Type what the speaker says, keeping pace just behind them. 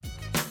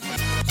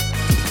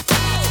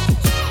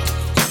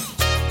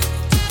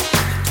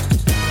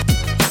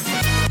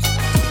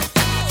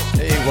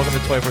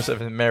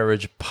24/7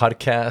 Marriage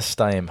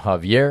Podcast. I am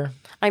Javier.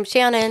 I'm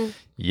Shannon.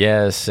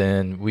 Yes,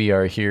 and we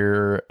are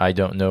here. I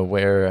don't know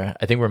where.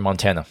 I think we're in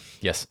Montana.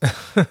 Yes.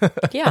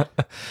 Yeah.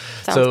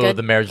 Sounds so good.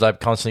 The Marriage Lab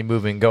constantly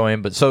moving,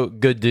 going, but so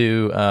good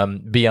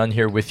to be on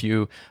here with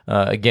you.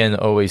 Again,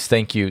 always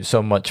thank you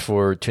so much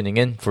for tuning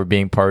in, for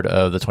being part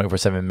of the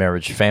 24/7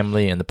 Marriage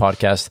family and the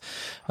podcast.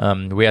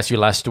 We asked you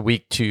last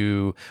week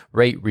to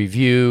rate,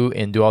 review,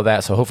 and do all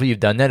that. So hopefully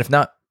you've done that. If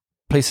not,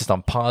 place this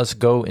on pause,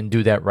 go and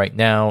do that right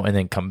now, and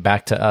then come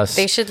back to us.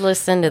 They should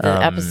listen to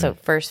the episode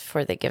first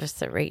before they give us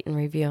the rate and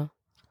review.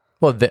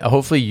 Well,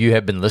 hopefully you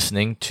have been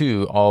listening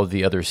to all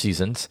the other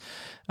seasons.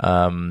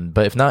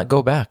 But if not,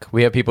 go back.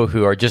 We have people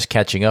who are just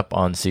catching up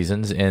on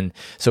seasons. And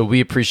so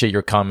we appreciate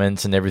your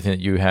comments and everything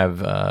that you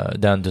have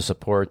done to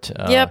support.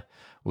 Yep.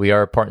 We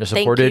are a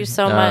partner-supported Thank you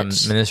so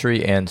much.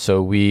 Ministry. And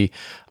so we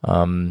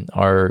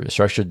are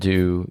structured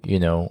to,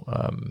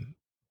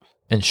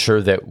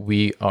 ensure that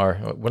we are.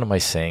 What am I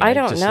saying? I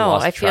don't know.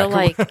 I feel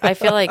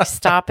like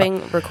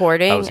stopping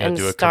recording I was going and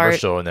to do a start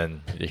commercial, and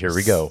then here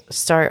we go.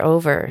 Start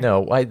over.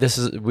 No,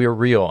 we're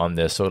real on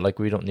this, so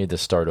we don't need to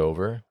start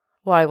over.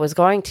 Well, I was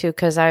going to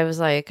because I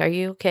was like, "Are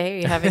you okay?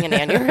 Are you having an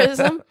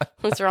aneurysm?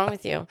 What's wrong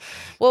with you?"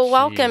 Well,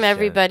 welcome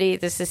everybody.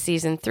 This is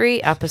season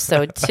 3,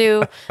 episode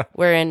 2.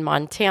 We're in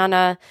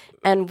Montana,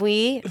 and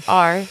we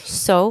are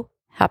so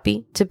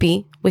happy to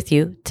be with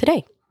you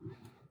today.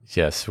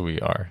 Yes, we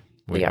are.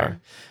 We are.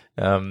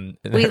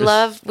 We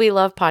love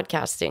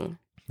podcasting.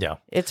 Yeah.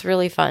 It's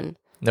really fun.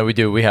 No, we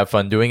do. We have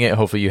fun doing it.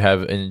 Hopefully you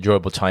have an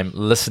enjoyable time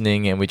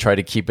listening, and we try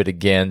to keep it,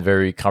 again,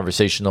 very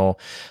conversational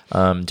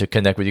to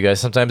connect with you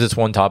guys. Sometimes it's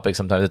one topic,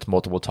 sometimes it's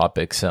multiple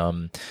topics.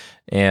 And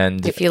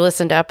if you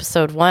listen to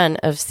episode 1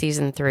 of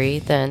season 3,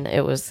 then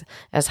it was,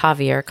 as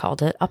Javier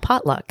called it, a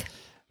potluck.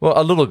 Well,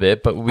 a little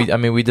bit, but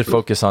we did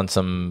focus on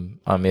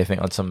some, I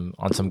think on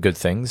some good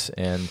things,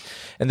 and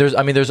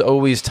there's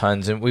always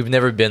tons, and we've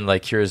never been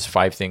like, here's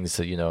 5 things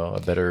to, a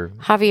better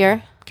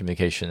Javier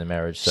communication in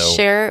marriage. So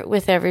share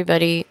with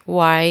everybody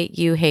why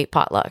you hate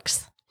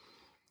potlucks.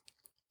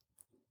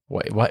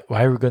 Why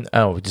are we going?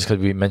 Oh, just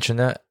because we mentioned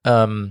that.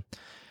 I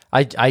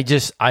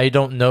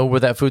don't know where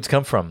that food's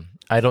come from.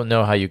 I don't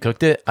know how you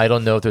cooked it. I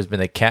don't know if there's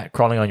been a cat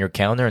crawling on your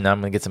counter and now I'm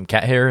going to get some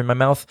cat hair in my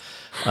mouth.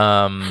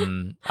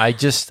 I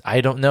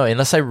don't know.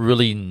 Unless I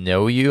really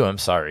know you, I'm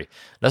sorry.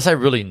 Unless I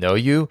really know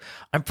you,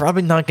 I'm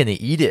probably not going to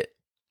eat it.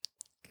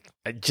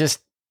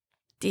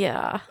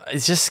 Yeah.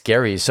 It's just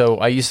scary. So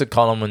I used to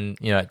call them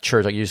at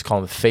church, I used to call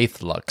them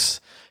faith lucks,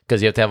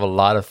 because you have to have a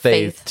lot of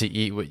faith to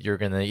eat what you're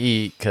going to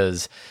eat.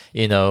 Because,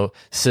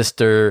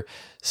 Sister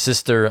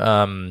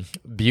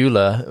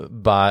Beulah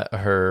bought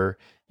her,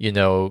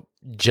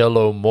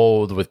 Jell-O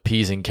mold with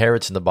peas and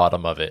carrots in the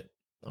bottom of it,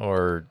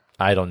 or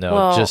I don't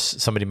know, just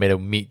somebody made a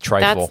meat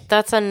trifle.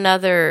 That's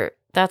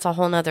a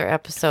whole nother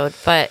episode.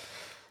 But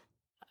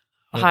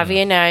Javi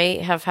and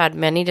I have had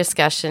many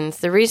discussions.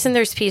 The reason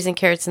there's peas and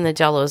carrots in the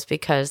Jell-O is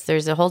because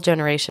there's a whole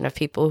generation of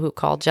people who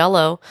call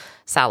Jell-O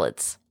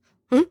salads.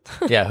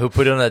 Yeah, who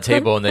put it on that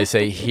table and they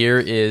say, here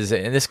is,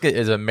 and this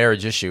is a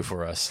marriage issue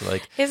for us.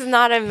 Like, it's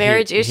not a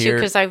marriage issue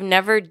because I've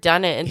never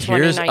done it in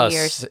 29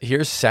 years.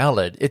 Here's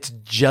salad. It's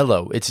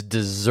Jell-O. It's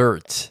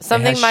dessert.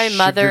 Something my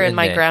mother and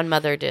my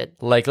grandmother did.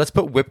 Like, let's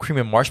put whipped cream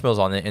and marshmallows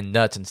on it and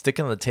nuts and stick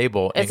it on the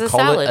table and call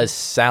salad. it a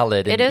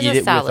salad and eat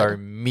it with our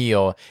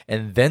meal,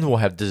 and then we'll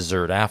have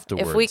dessert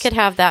afterwards. If we could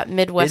have that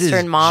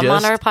Midwestern mom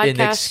on our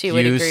podcast, she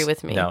would agree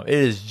with me. No, it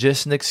is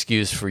just an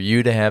excuse for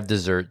you to have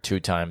dessert 2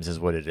 times is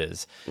what it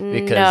is.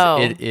 Because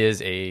it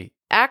is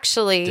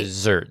actually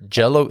dessert.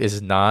 Jell-O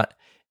is not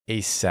a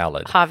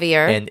salad.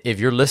 Javier. And if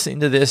you're listening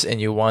to this and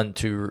you want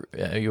to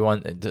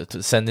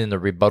send in a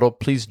rebuttal,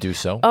 please do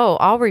so. Oh,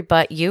 I'll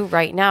rebut you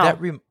right now.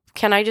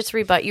 Can I just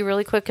rebut you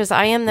really quick? Because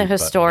I am the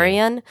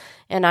historian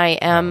and I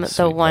am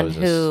the one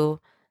who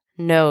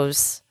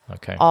knows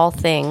all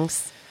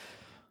things.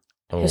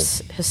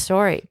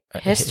 History.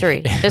 I just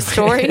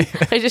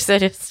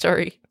said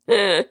history.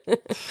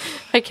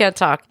 I can't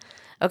talk.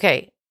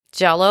 Okay.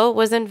 Jell-O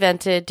was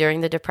invented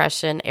during the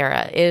Depression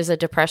era. It is a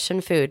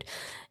Depression food.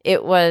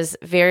 It was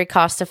very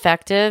cost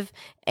effective,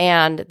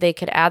 and they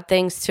could add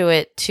things to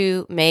it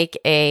to make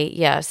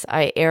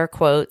I air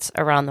quotes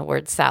around the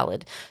word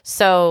salad.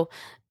 So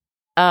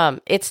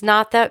it's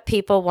not that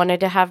people wanted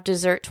to have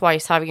dessert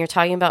twice. Javi, you're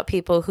talking about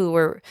people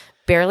who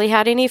barely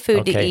had any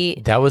food to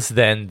eat. That was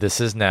then.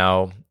 This is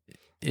now.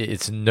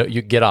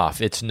 You get off.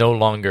 It's no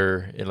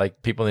longer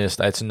like people in this.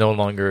 It's no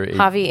longer.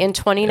 Javi, in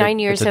 29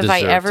 years, have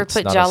I ever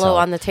put Jell-O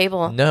on the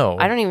table? No.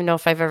 I don't even know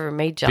if I've ever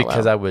made Jell-O.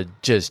 Because I would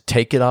just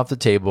take it off the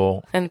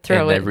table and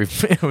throw it.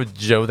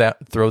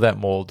 Throw that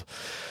mold.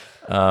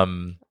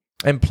 And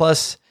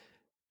plus,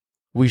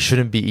 we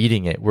shouldn't be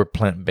eating it. We're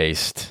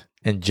plant-based.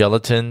 And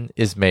gelatin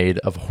is made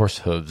of horse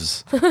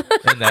hooves.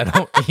 And I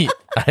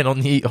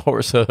don't eat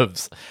horse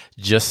hooves.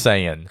 Just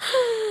saying.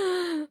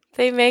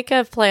 They make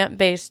a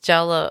plant-based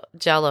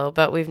jello,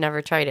 but we've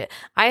never tried it.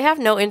 I have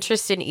no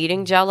interest in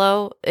eating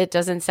jello. It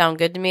doesn't sound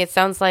good to me. It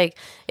sounds like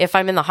if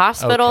I'm in the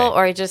hospital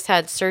or I just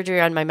had surgery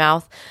on my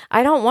mouth,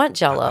 I don't want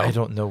jello. I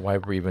don't know why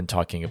we're even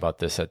talking about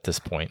this at this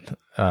point.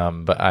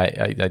 But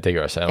I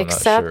digress. I'm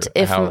Except not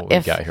sure how we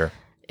got here.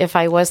 If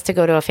I was to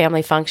go to a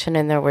family function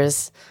and there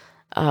was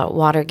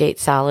Watergate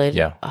salad.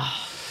 Yeah.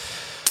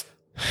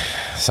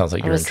 Sounds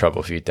like you're in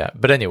trouble if you eat that.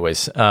 But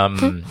anyways,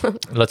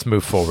 let's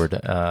move forward.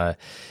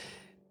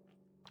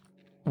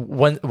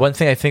 One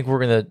thing I think we're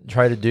going to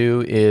try to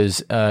do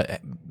is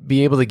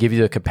be able to give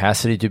you the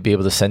capacity to be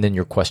able to send in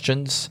your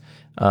questions,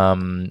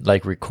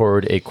 like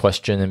record a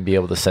question and be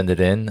able to send it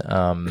in.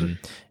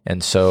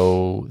 And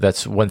so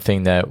that's one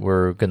thing that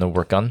we're going to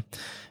work on.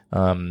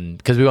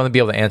 Because we want to be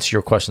able to answer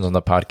your questions on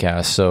the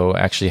podcast. So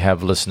actually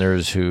have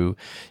listeners who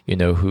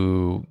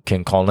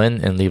can call in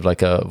and leave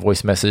like a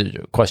voice message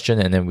question,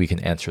 and then we can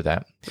answer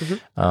that.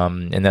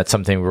 Mm-hmm. And that's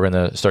something we're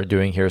going to start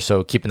doing here.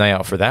 So keep an eye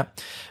out for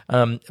that.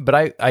 But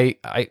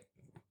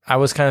I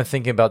was kind of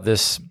thinking about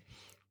this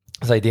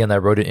idea, and I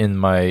wrote it in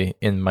my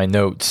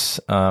notes.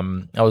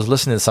 I was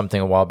listening to something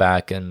a while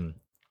back, and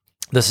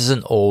this is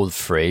an old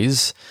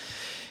phrase,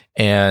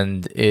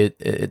 and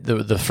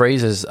the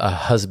phrase is a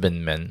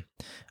husbandman.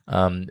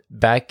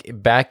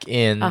 Back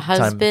in a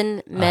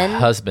husbandman.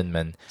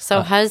 Husbandman.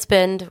 So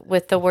husband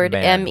with the word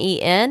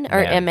MEN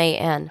or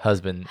MAN.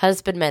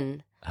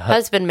 Husbandman.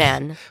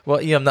 Husbandman. Well,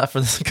 I'm not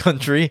from this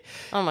country.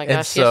 Oh my gosh!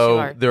 And so yes, you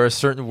are. there are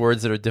certain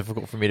words that are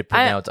difficult for me to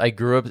pronounce. I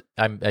grew up.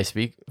 I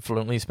speak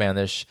fluently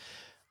Spanish.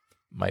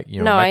 My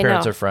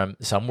parents are from.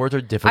 Some words are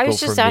difficult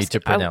for me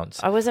to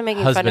pronounce. I wasn't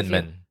making fun of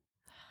you.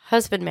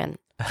 Husbandman.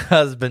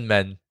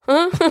 Husbandman.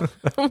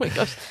 Oh my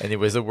gosh.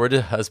 Anyways, the word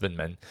is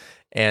husbandman,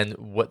 and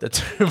what the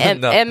term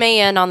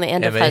MAN on the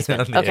end of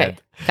husband. Okay,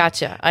 end.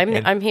 Gotcha.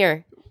 I'm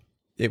here.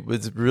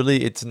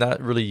 It's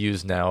not really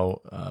used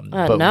now,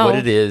 but no, what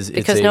it is,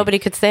 because nobody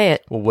could say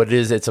it. Well, what it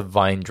is, it's a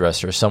vine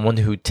dresser, someone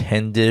who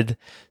tended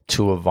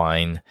to a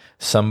vine,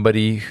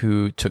 somebody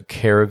who took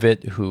care of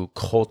it, who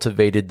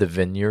cultivated the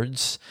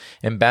vineyards.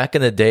 And back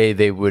in the day,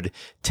 they would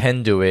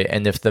tend to it,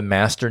 and if the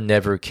master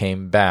never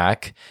came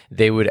back,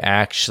 they would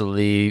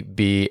actually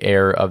be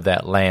heir of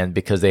that land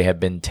because they had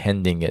been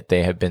tending it,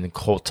 they had been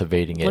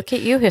cultivating it. Look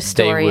at you,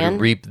 historian. They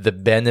would reap the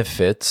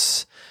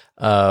benefits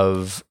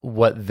of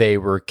what they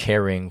were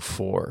caring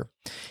for.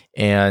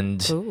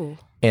 And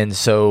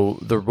so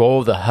the role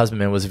of the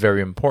husbandman was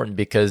very important,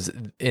 because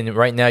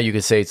right now you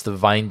could say it's the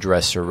vine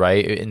dresser,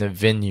 right? In the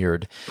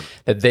vineyard,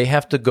 that they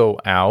have to go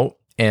out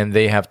and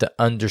they have to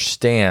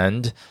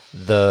understand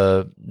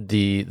the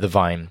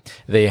vine.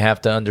 They have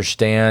to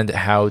understand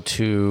how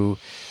to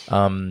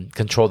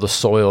control the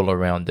soil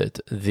around it,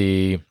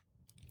 the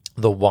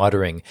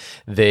watering.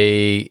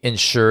 They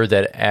ensure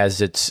that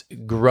as it's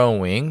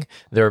growing,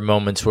 there are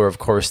moments where, of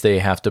course, they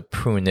have to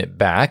prune it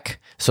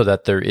back so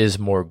that there is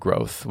more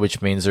growth,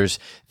 which means there's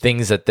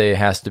things that they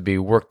has to be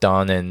worked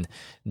on and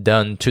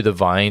done to the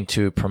vine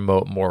to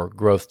promote more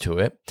growth to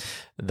it.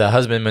 The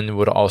husbandman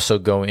would also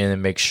go in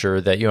and make sure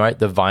that,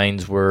 the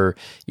vines were,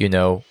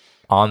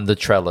 on the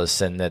trellis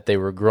and that they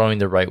were growing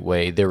the right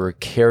way. They were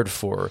cared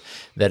for,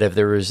 that if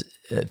there was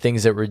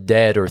things that were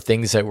dead or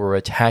things that were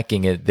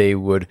attacking it, they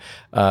would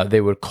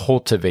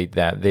cultivate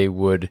that. They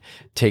would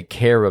take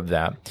care of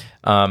that.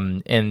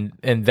 And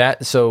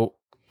that, so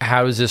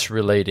how is this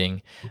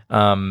relating?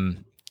 The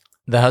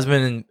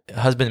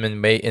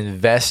husbandman may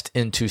invest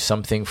into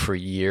something for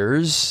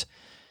years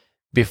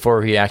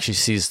before he actually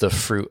sees the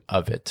fruit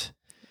of it.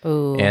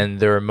 Ooh.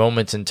 And there are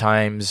moments and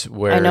times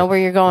where I know where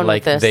you're going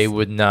with this. They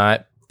would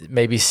not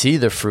maybe see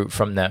the fruit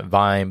from that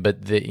vine,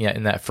 but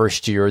in that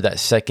first year or that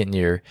second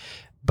year.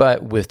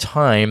 But with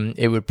time,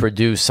 it would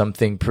produce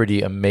something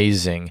pretty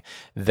amazing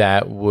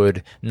that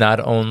would not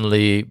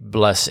only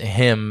bless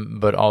him,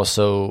 but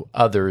also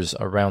others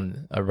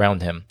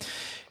around him.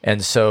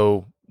 And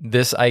so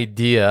this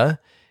idea,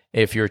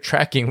 if you're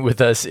tracking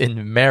with us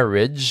in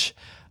marriage,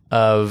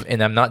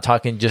 and I'm not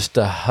talking just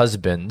to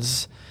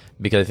husbands,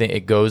 because I think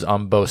it goes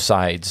on both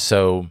sides.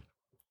 So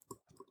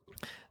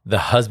the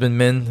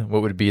husbandman,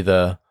 what would be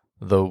the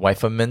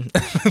wife-a-man?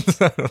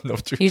 I don't know.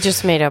 You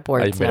just made up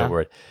words. I made up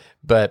word.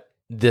 But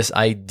this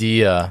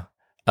idea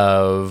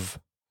of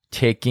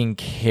taking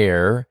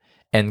care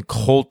and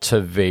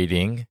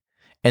cultivating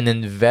and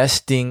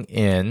investing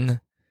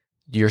in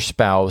your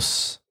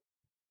spouse,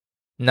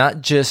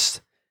 not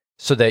just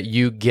so that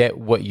you get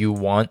what you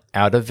want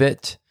out of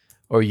it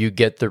or you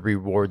get the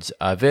rewards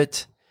of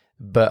it,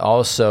 but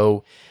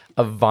also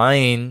a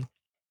vine,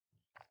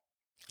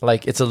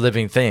 like, it's a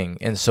living thing.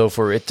 And so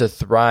for it to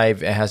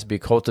thrive, it has to be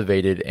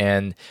cultivated,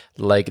 and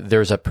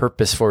there's a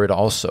purpose for it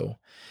also.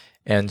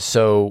 And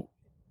so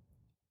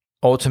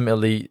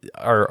ultimately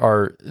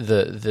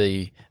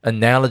the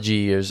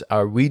analogy is,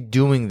 are we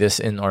doing this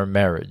in our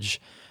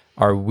marriage?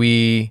 Are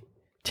we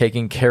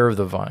taking care of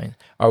the vine?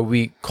 Are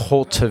we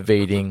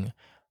cultivating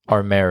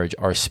our marriage,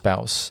 our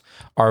spouse?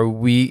 Are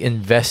we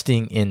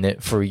investing in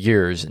it for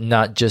years,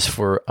 not just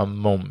for a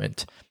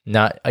moment?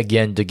 not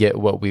again to get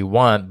what we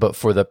want, but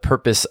for the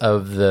purpose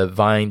of the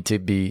vine to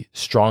be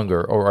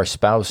stronger or our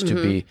spouse to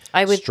be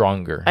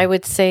stronger. I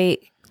would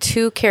say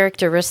 2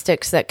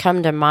 characteristics that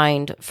come to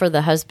mind for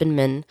the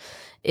husbandman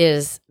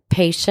is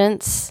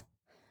patience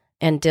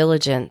and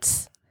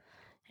diligence.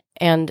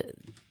 And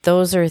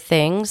those are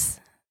things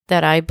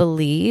that I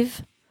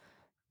believe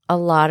a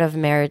lot of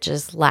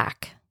marriages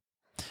lack.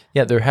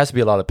 Yeah, there has to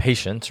be a lot of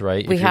patience,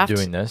 right? We if you're have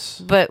doing to, this.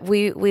 But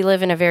we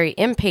live in a very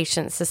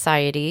impatient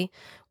society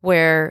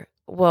where,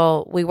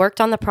 well, we worked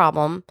on the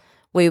problem.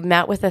 We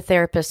met with a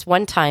therapist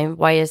one time.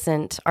 Why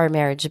isn't our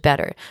marriage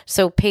better?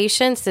 So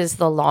patience is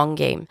the long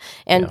game.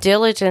 And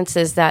diligence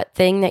is that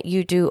thing that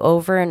you do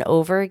over and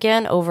over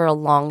again over a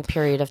long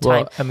period of time.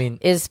 Well, I mean,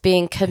 is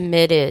being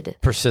committed.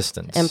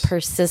 Persistence. And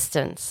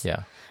persistence.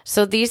 Yeah.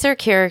 So these are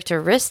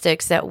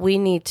characteristics that we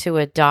need to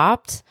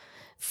adopt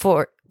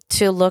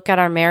to look at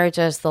our marriage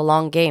as the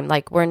long game.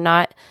 Like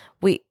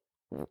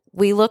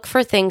we look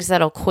for things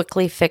that'll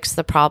quickly fix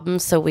the problem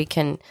so we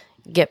can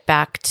get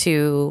back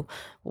to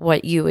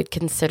what you would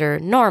consider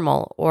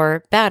normal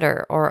or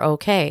better or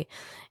okay.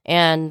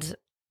 And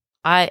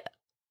I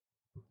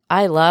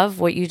love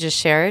what you just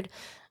shared.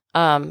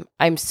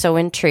 I'm so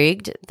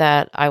intrigued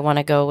that I want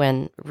to go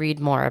and read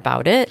more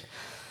about it.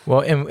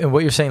 Well, and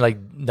what you're saying,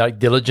 like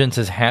diligence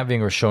is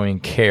having or showing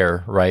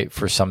care, right,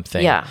 for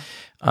something. Yeah.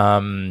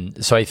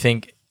 So I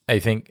think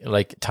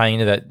like tying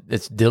into that,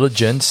 it's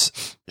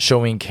diligence,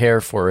 showing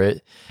care for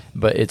it,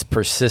 but it's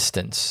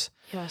persistence.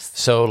 Yes.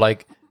 So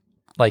like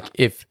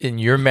if in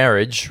your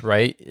marriage,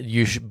 right,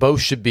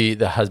 both should be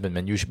the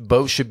husbandman.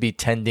 Both should be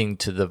tending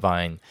to the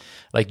vine.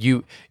 Like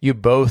you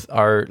both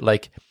are,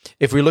 like,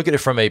 if we look at it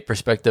from a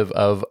perspective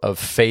of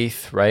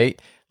faith, right?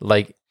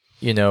 Like,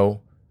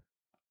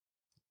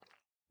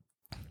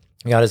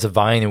 God is a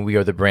vine and we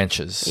are the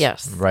branches.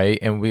 Yes. Right?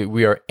 And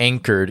we are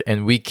anchored,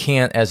 and we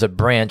can't, as a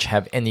branch,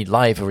 have any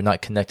life if we're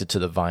not connected to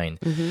the vine.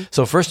 Mm-hmm.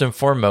 So first and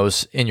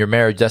foremost, in your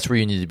marriage, that's where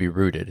you need to be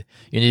rooted.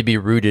 You need to be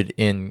rooted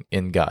in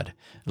God.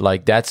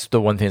 Like, that's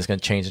the one thing that's going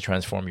to change and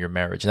transform your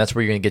marriage. And that's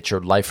where you're going to get your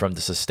life from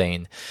to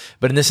sustain.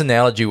 But in this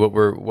analogy, what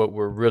we're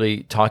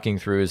really talking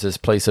through is this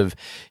place of,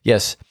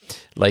 yes,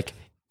 like,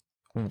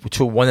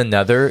 to one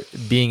another,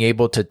 being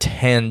able to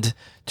tend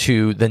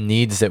to the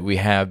needs that we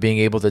have, being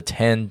able to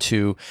tend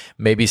to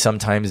maybe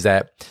sometimes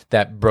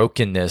that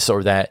brokenness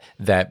or that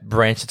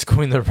branch that's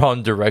going the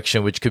wrong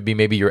direction, which could be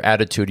maybe your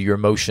attitude, your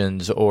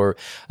emotions, or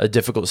a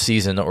difficult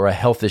season or a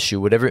health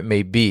issue, whatever it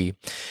may be.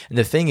 And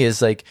the thing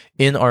is, like,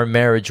 in our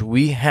marriage,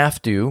 we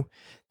have to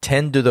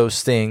tend to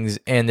those things,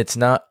 and it's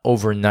not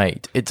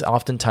overnight. It's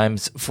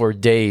oftentimes for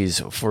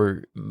days,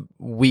 for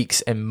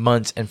weeks and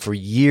months, and for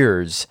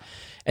years.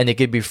 And it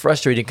could be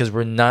frustrating because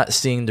we're not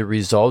seeing the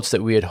results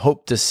that we had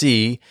hoped to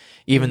see,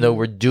 even though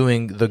we're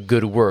doing the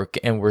good work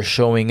and we're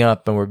showing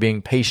up and we're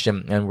being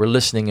patient and we're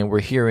listening and we're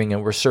hearing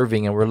and we're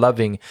serving and we're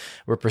loving,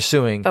 we're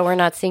pursuing. But we're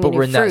not seeing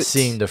not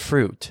seeing the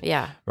fruit.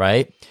 Yeah.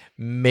 Right?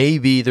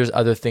 Maybe there's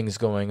other things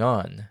going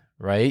on,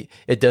 right?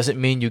 It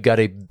doesn't mean you got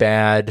a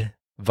bad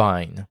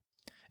vine.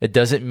 It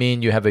doesn't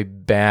mean you have a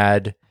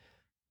bad,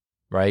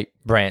 right,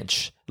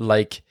 branch.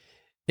 Like,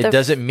 it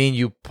doesn't mean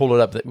you pull it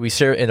up. We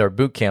say in our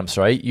boot camps,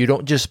 right? You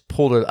don't just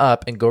pull it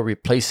up and go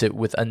replace it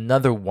with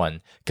another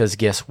one, because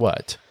guess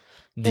what?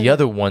 The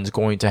other one's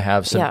going to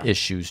have some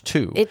issues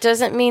too. It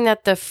doesn't mean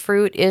that the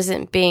fruit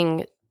isn't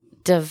being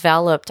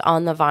developed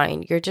on the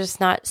vine. You're just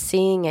not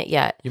seeing it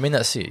yet. You may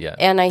not see it yet.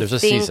 And I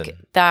think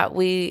that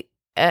we,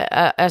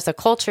 as a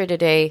culture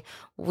today,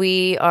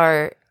 we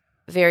are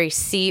very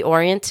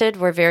see-oriented.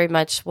 We're very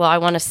much, well, I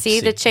want to see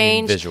the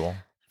change. Visual.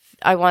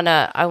 I want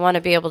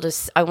to be able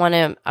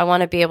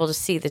to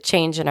see the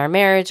change in our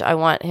marriage. I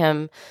want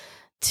him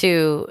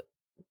to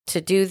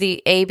do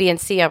the A, B,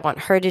 and C. I want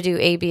her to do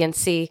A, B, and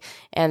C,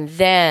 and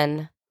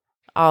then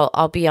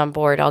I'll be on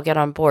board. I'll get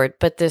on board.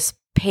 But this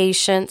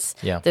patience,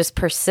 this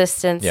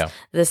persistence,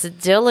 this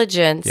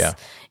diligence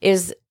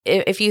is,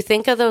 if you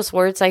think of those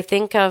words, I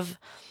think of,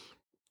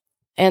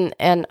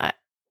 and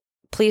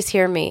please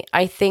hear me,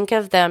 I think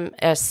of them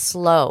as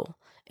slow,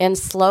 and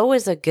slow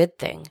is a good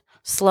thing.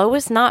 Slow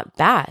is not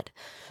bad,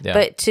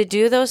 but to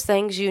do those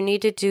things, you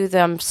need to do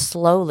them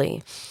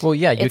slowly. Well,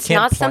 yeah, it's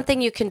not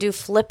something you can do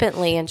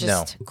flippantly and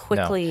just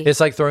quickly. No. It's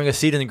like throwing a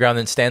seed in the ground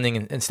and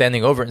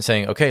standing over it and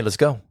saying, "Okay, let's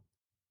go.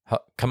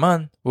 Come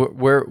on,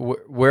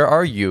 where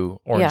are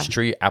you? Orange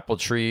tree, apple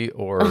tree,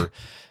 or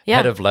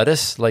head of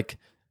lettuce? Like,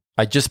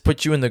 I just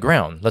put you in the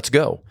ground. Let's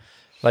go."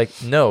 Like,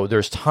 no,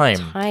 there's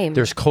time.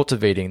 There's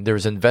cultivating.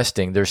 There's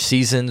investing. There's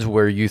seasons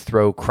where you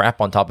throw crap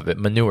on top of it,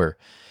 manure.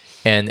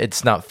 And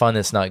it's not fun,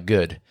 it's not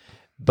good.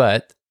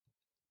 But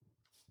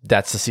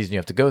that's the season you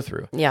have to go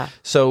through. Yeah.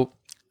 So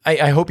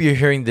I hope you're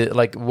hearing that,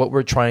 like, what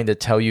we're trying to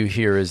tell you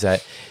here is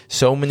that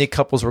so many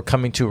couples we're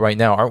coming to right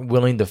now aren't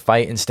willing to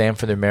fight and stand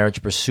for their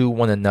marriage, pursue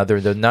one another.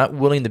 They're not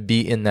willing to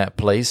be in that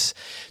place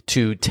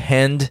to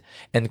tend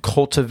and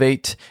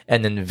cultivate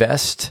and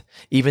invest,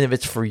 even if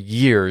it's for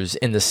years,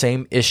 in the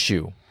same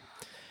issue,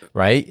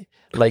 right?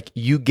 Like,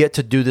 you get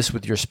to do this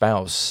with your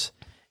spouse.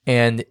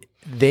 And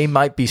they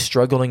might be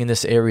struggling in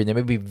this area, and it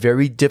may be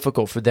very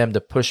difficult for them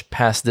to push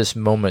past this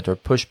moment or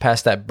push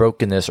past that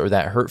brokenness or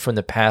that hurt from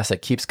the past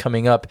that keeps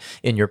coming up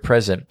in your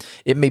present.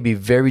 It may be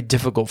very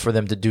difficult for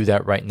them to do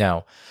that right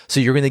now. So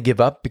you're going to give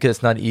up because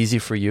it's not easy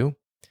for you.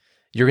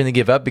 You're going to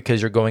give up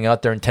because you're going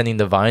out there and tending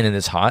the vine and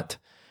it's hot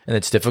and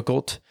it's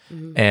difficult.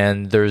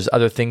 And there's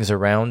other things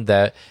around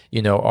that,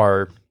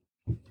 are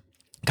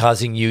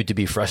causing you to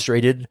be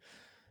frustrated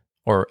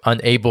or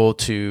unable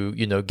to,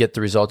 get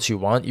the results you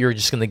want. You're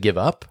just going to give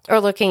up. Or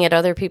looking at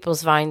other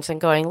people's vines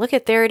and going, look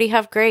they already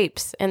have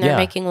grapes and they're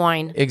making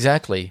wine.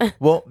 Exactly.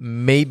 Well,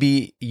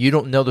 maybe you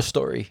don't know the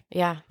story.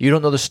 Yeah. You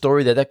don't know the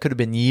story that could have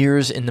been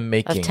years in the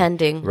making. Of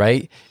tending.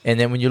 Right? And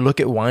then when you look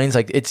at wines,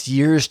 like it's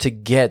years to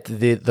get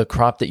the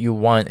crop that you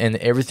want, and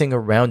everything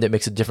around it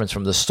makes a difference,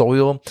 from the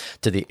soil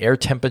to the air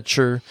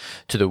temperature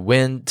to the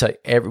wind to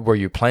where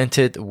you plant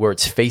it, where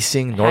it's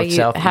facing, north,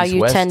 south, how east,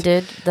 you west.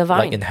 tended the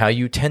vine. And how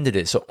you tended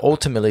it. So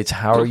ultimately, it's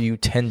how are you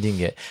tending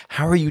it?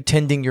 How are you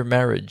tending your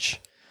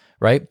marriage?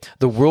 Right?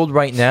 The world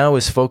right now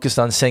is focused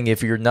on saying,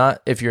 if you're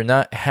not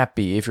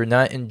happy, if you're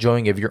not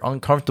enjoying it, if you're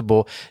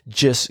uncomfortable,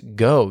 just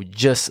go,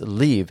 just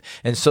leave.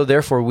 And so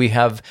therefore we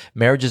have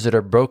marriages that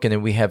are broken,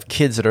 and we have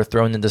kids that are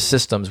thrown into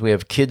systems. We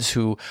have kids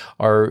who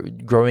are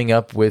growing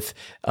up with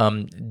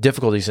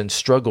difficulties and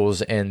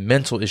struggles and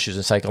mental issues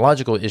and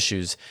psychological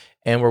issues.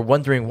 And we're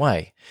wondering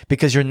why.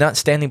 Because you're not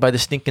standing by the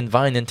stinking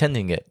vine and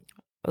tending it.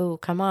 Oh,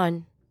 come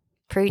on.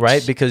 Preach.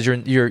 Right? Because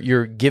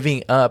you're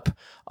giving up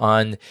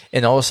on,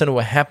 and all of a sudden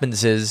what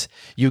happens is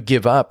you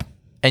give up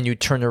and you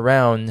turn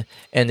around,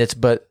 and it's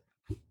but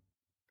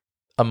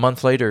a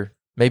month later,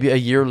 maybe a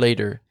year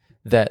later,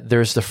 that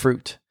there's the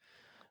fruit,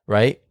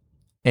 right?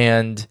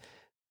 And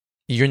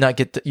you don't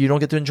get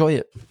to enjoy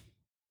it.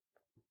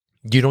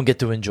 You don't get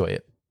to enjoy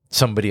it.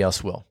 Somebody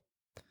else will.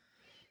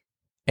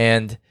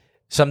 And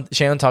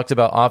Shannon talks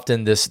about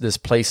often this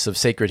place of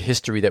sacred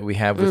history that we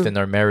have within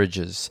our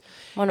marriages.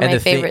 One of my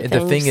favorite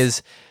things. The thing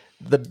is,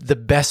 the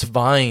best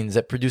vines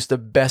that produce the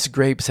best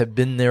grapes have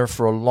been there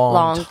for a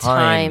long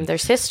time.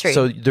 There's history.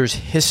 So there's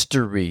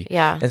history.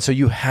 Yeah. And so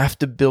you have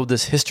to build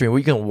this history.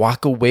 We're going to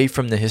walk away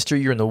from the history.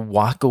 You're going to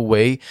walk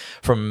away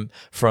from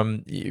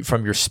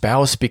your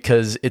spouse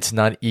because it's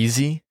not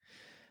easy.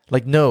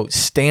 Like, no,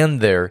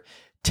 stand there.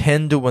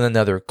 Tend to one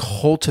another,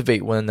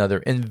 cultivate one another,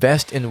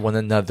 invest in one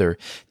another,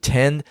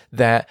 tend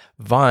that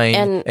vine,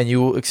 and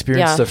you will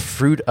experience the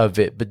fruit of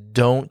it, but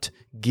don't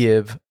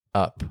give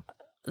up.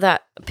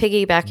 That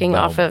piggybacking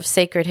off of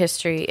sacred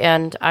history,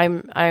 and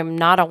I'm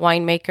not a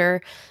winemaker.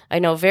 I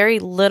know very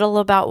little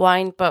about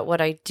wine, but what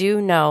I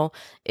do know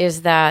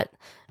is that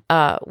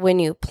when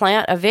you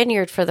plant a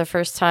vineyard for the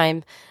first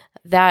time,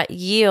 that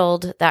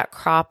yield, that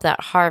crop, that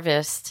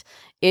harvest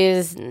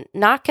is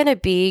not going to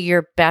be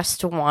your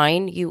best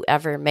wine you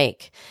ever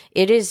make.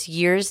 It is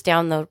years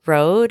down the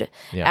road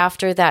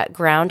after that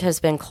ground has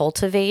been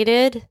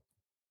cultivated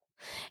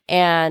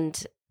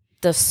and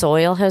the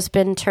soil has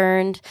been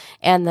turned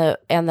and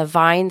the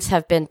vines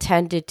have been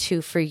tended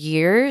to for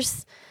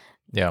years.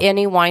 Yeah.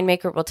 Any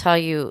winemaker will tell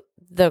you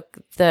the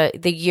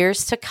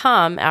years to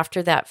come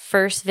after that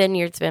first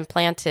vineyard's been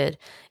planted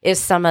is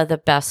some of the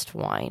best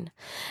wine.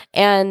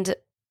 And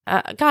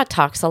God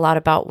talks a lot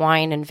about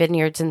wine and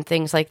vineyards and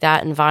things like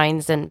that, and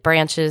vines and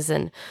branches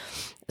and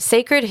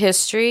sacred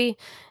history.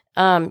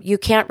 You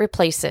can't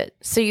replace it.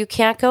 So you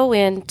can't go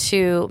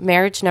into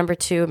marriage number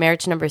 2,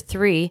 marriage number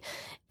 3,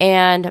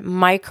 and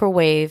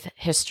microwave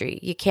history.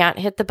 You can't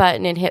hit the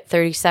button and hit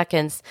 30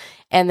 seconds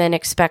and then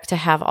expect to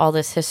have all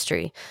this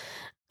history.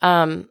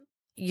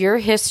 Your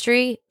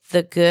history,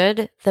 the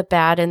good, the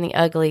bad, and the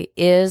ugly,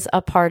 is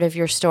a part of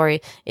your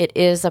story. It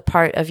is a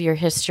part of your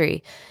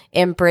history.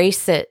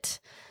 Embrace it.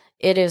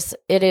 It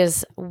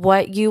is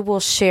what you will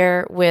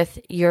share with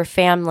your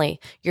family,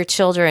 your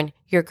children,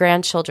 your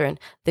grandchildren,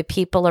 the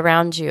people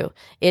around you.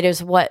 It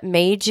is what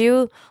made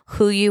you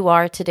who you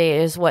are today.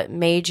 It is what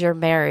made your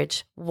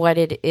marriage what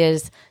it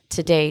is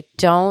today.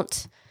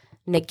 Don't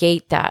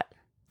negate that.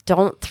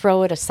 Don't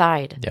throw it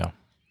aside. Yeah.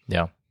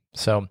 Yeah.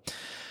 So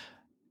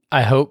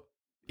I hope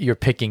you're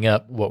picking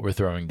up what we're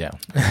throwing down.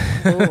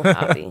 Ooh,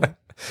 happy.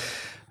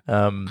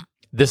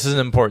 This is an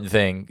important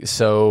thing.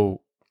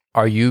 So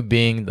are you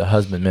being the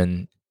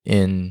husbandman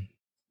in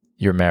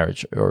your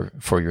marriage or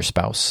for your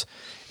spouse?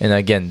 And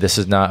again, this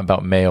is not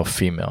about male,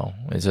 female.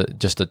 It's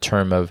just a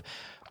term of,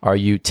 are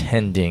you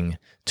tending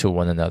to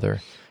one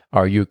another?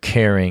 Are you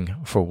caring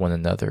for one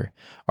another?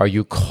 Are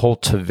you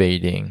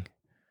cultivating,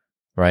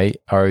 right?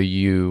 Are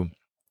you,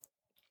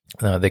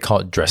 they call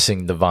it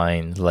dressing the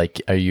vine.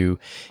 Like, are you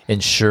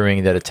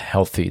ensuring that it's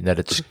healthy, that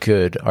it's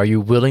good? Are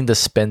you willing to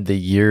spend the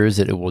years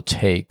that it will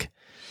take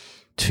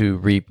to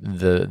reap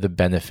the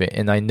benefit?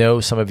 And I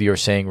know some of you are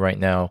saying right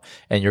now,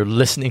 and you're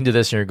listening to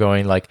this and you're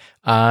going like,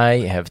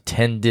 I have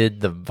tended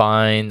the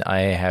vine. I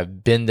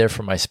have been there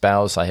for my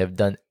spouse. I have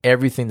done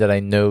everything that I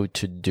know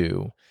to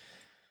do.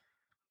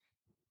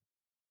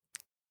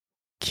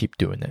 Keep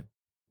doing it.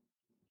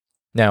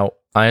 Now,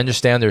 I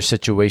understand there's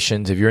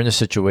situations, if you're in a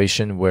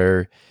situation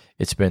where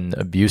it's been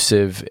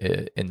abusive,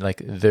 and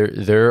like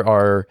there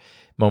are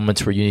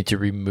moments where you need to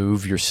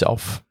remove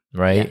yourself,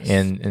 right? Yes.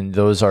 And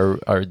those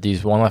are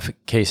these one-off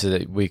cases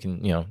that we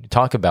can,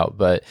 talk about.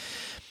 But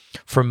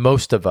for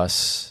most of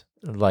us,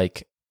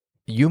 like,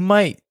 you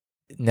might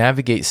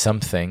navigate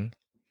something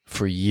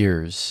for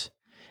years,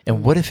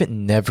 and what if it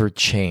never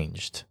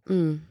changed?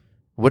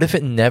 What if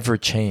it never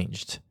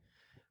changed?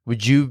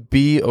 Would you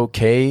be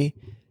okay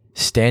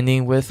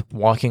standing with,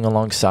 walking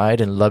alongside,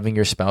 and loving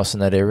your spouse in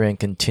that area and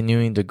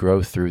continuing to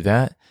grow through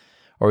that?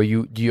 Or are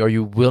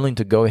you willing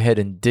to go ahead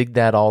and dig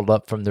that all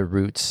up from the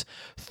roots,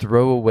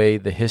 throw away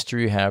the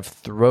history you have,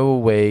 throw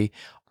away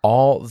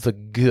all the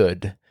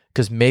good,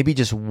 because maybe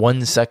just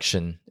one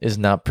section is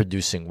not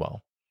producing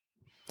well.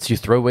 So you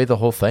throw away the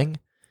whole thing?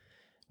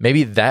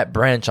 Maybe that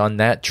branch on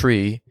that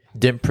tree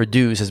didn't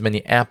produce as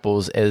many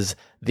apples as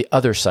the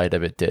other side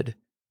of it did.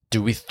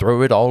 Do we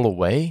throw it all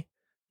away?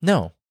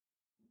 No.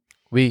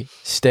 We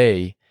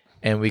stay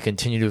and we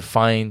continue to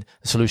find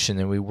a solution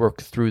and we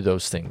work through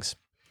those things.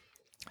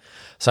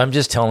 So I'm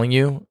just telling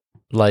you,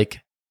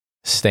 like,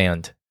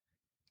 stand.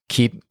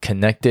 Keep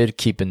connected.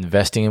 Keep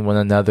investing in one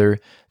another.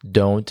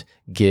 Don't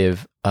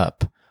give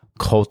up.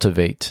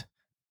 Cultivate,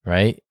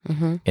 right?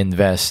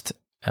 Invest.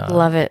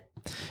 Love it.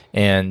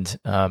 And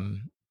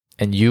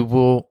you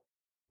will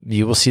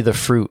see the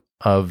fruit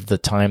of the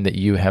time that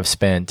you have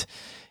spent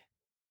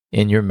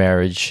in your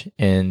marriage,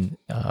 and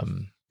I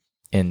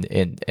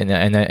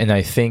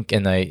think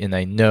and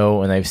I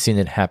know, and I've seen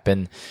it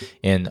happen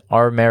in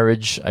our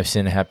marriage. I've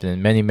seen it happen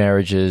in many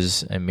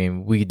marriages. I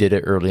mean, we did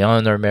it early on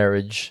in our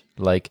marriage.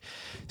 Like,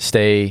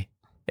 stay,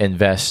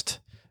 invest,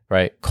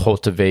 right?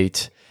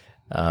 Cultivate,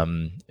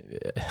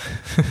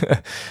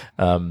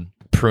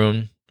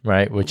 prune,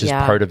 right? Which is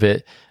part of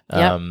it.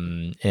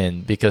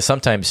 And because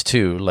sometimes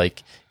too,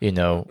 like,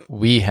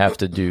 we have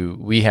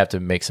to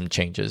make some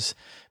changes,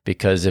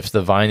 because if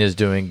the vine is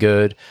doing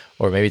good,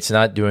 or maybe it's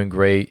not doing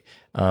great,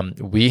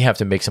 we have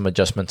to make some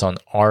adjustments on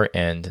our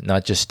end,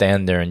 not just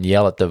stand there and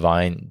yell at the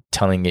vine,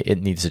 telling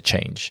it needs to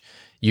change.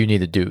 You need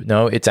to do.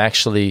 No, it's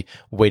actually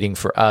waiting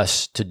for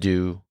us to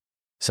do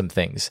some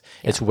things.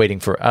 Yeah. It's waiting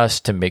for us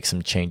to make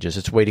some changes.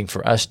 It's waiting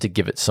for us to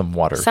give it some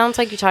water. Sounds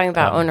like you're talking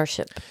about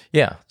ownership.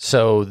 Yeah.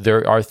 So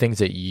there are things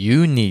that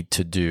you need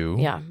to do.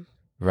 Yeah.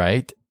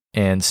 Right.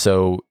 And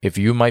so if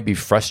you might be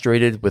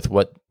frustrated with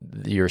what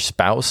your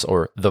spouse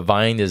or the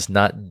vine is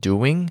not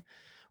doing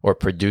or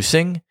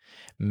producing,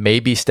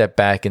 maybe step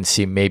back and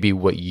see maybe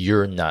what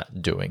you're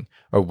not doing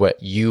or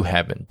what you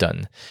haven't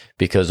done.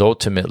 Because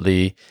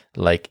ultimately,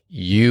 like,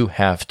 you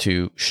have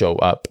to show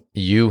up.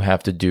 You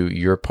have to do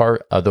your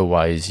part.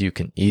 Otherwise, you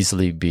can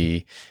easily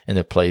be in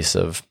a place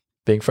of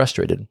being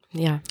frustrated.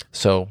 Yeah.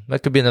 So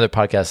that could be another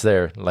podcast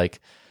there. Like,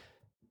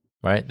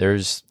 right?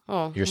 There's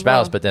your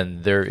spouse, but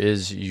then there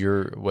is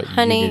what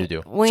honey, you need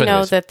to do. We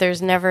know that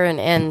there's never an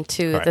end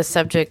to the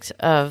subject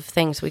of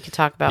things we could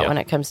talk about when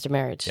it comes to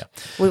marriage. Yeah.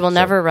 We will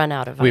never run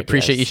out of We ideas.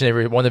 appreciate each and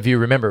every one of you.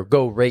 Remember,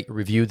 go rate,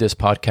 review this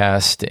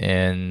podcast,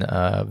 and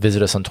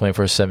visit us on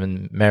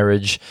 24/7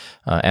 Marriage,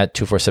 at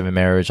 247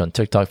 Marriage on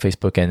TikTok,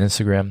 Facebook, and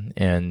Instagram.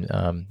 And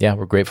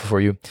we're grateful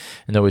for you.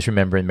 And always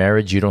remember, in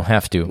marriage, you don't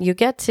have to. You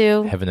get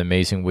to. Have an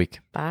amazing week.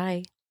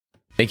 Bye.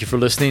 Thank you for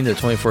listening to the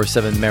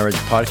 24/7 Marriage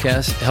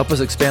Podcast. Help us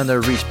expand our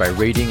reach by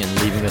rating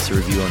and leaving us a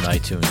review on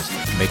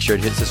iTunes. Make sure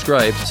to hit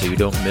subscribe so you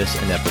don't miss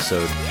an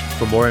episode.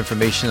 For more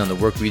information on the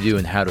work we do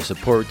and how to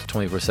support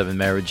 24/7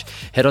 Marriage,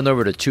 head on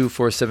over to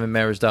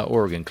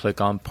 247marriage.org and click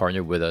on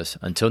Partner with Us.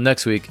 Until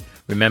next week,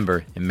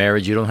 remember, in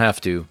marriage you don't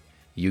have to,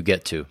 you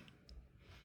get to.